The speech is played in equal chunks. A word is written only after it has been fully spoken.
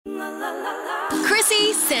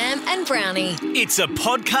Sam and Brownie. It's a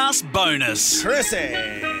podcast bonus. Chrissy.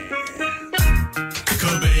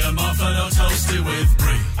 Could be a muffin or toasted with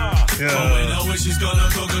brie. But we know she's gonna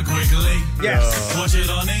cook it quickly. Yes. Watch it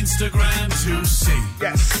on Instagram to see.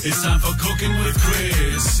 Yes. It's time for Cooking with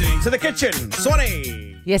Chrissy. To the kitchen,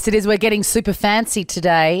 Swanee. Yes, it is. We're getting super fancy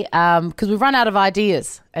today because we've run out of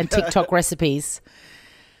ideas and TikTok recipes.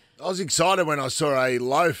 I was excited when I saw a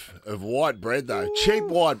loaf of white bread, though. Cheap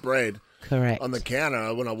white bread. Correct. On the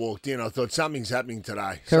counter when I walked in. I thought something's happening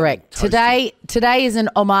today. Correct. Something Today is an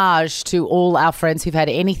homage to all our friends who've had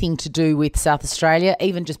anything to do with South Australia,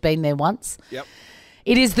 even just been there once. Yep.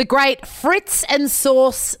 It is the great Fritz and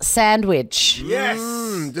Sauce sandwich. Yes.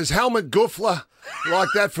 Does Helmut Guffler like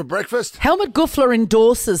that for breakfast? Helmut Guffler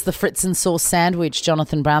endorses the Fritz and Sauce sandwich,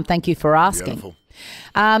 Jonathan Brown. Thank you for asking. Beautiful.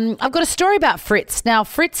 I've got a story about Fritz. Now,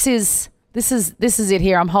 Fritz is this is it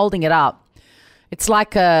here. I'm holding it up. It's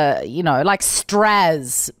like like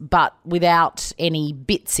Straz, but without any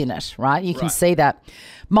bits in it, right? You can see that.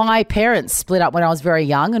 My parents split up when I was very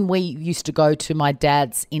young, and we used to go to my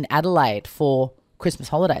dad's in Adelaide for Christmas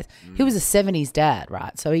holidays. He was a 70s dad,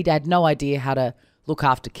 right? So he had no idea how to look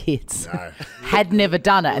after kids. No. Had never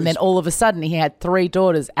done it. And then all of a sudden he had 3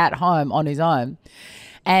 daughters at home on his own.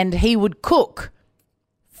 And he would cook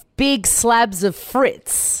big slabs of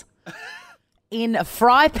Fritz in a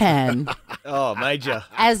fry pan Oh, major.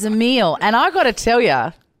 as a meal. And I got to tell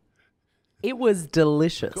you, it was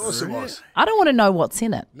delicious. Of course it was. I don't want to know what's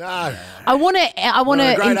in it. No. I want One of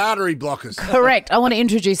the great to artery blockers. correct. I want to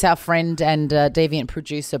introduce our friend and deviant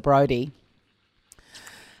producer Brody.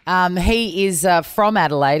 He is from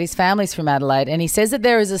Adelaide. His family's from Adelaide, and he says that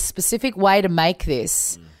there is a specific way to make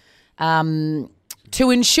this to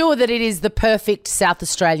ensure that it is the perfect South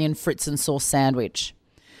Australian Fritz and Sauce sandwich.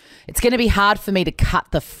 It's going to be hard for me to cut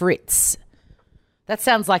the Fritz. That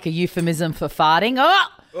sounds like a euphemism for farting.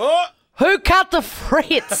 Oh, Who cut the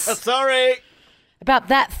Fritz? sorry. About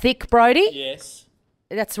that thick, Brody? Yes.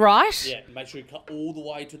 That's right. Yeah, make sure you cut all the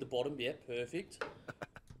way to the bottom. Yeah, perfect.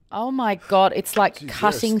 Oh, my God. It's like Jeez,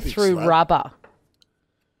 cutting you're a thick through slab. rubber.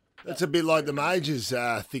 That's a bit like the Major's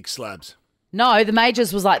thick slabs. No, the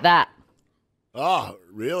Major's was like that. Oh,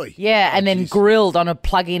 really? Yeah, and then geez. grilled on a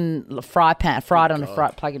plug-in fry pan, fried on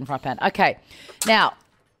a plug-in fry pan. Okay, now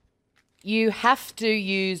you have to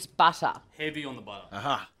use butter. Heavy on the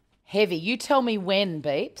butter. Heavy. You tell me when,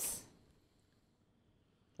 Beeps.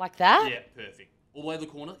 Like that? Yeah, perfect. All the way to the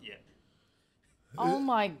corner. Yeah. Oh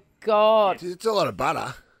my God. It's a lot of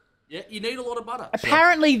butter. Yeah, you need a lot of butter.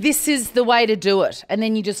 Apparently this is the way to do it. And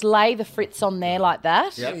then you just lay the Fritz on there like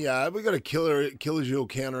that. Yeah, we got a kilojoule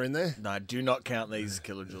counter in there. No, do not count these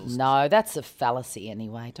kilojoules. No, that's a fallacy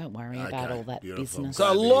anyway. Don't worry about all that beautiful. business.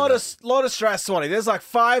 So a lot of Strass, Swanee. There's like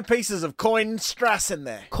 5 pieces of coin Strass in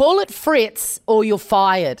there. Call it Fritz or you're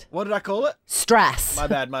fired. What did I call it? Strass. My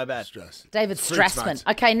bad. Stress. David Fritz, Strassman. mate.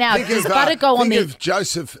 Okay, now Think does of, butter go on think the... of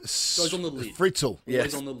Joseph Goes on the lid. Fritzl.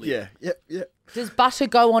 Always on the lid. Yeah. Does butter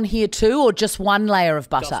go on here too, or just one layer of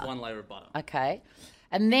butter? Just one layer of butter. Okay.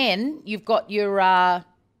 And then you've got your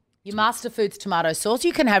Master Foods tomato sauce.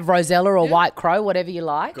 You can have Rosella or White Crow, whatever you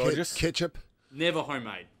like. Gorgeous. Ketchup. Never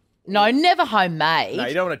homemade. No, never homemade. No,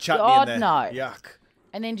 you don't want a chutney God, in there. no. Yuck.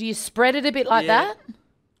 And then do you spread it a bit like Yeah. that?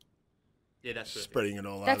 Yeah, that's perfect. Spreading it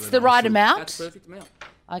all That's over. the right nicely. amount? That's perfect amount.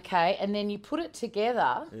 Okay, and then you put it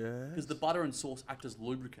together. Because the butter and sauce act as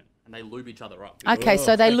lubricant, and they lube each other up. Okay,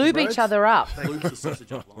 so they lube each other up. Lubes the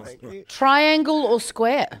sausage up nicely. Triangle or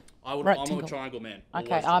square? I'm a Rectangle. triangle man.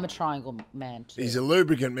 Okay, Always I'm a triangle man too. He's a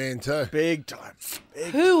lubricant man too. Big time.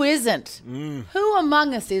 Who isn't? Who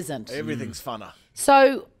among us isn't? Everything's funner.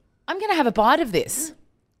 So I'm going to have a bite of this.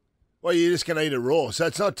 Well, you're just going to eat it raw, so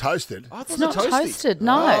it's not toasted. Oh, It's not toasted,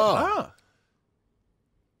 no. Oh,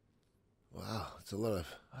 Wow, it's a lot of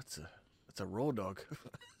that's a raw dog.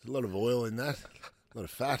 oil in that. A lot of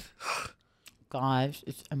fat. Guys,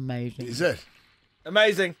 it's amazing. Is it?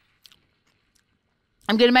 Amazing.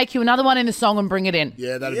 I'm going to make you another one in the song and bring it in.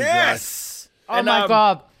 Yeah, that'd Yes. Oh, And, my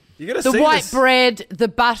God. You're gonna The see white this. bread, the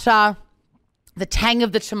butter, the tang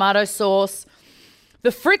of the tomato sauce.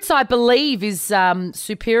 The Fritz, I believe, is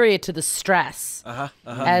superior to the Strass,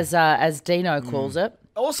 as Dino calls it.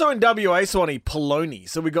 Also in WA, Swanee, polony.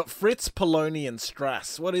 So we got Fritz, polony, and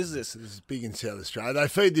Strass. What is this? This is big in South Australia. They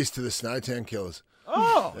feed this to the Snowtown killers.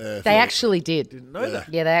 Oh, They actually did. didn't know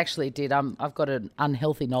that. Yeah, they actually did. I've got an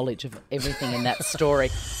unhealthy knowledge of everything in that story.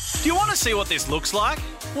 Do you want to see what this looks like?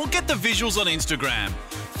 Well, get the visuals on Instagram.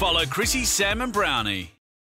 Follow Chrissy, Sam and Brownie.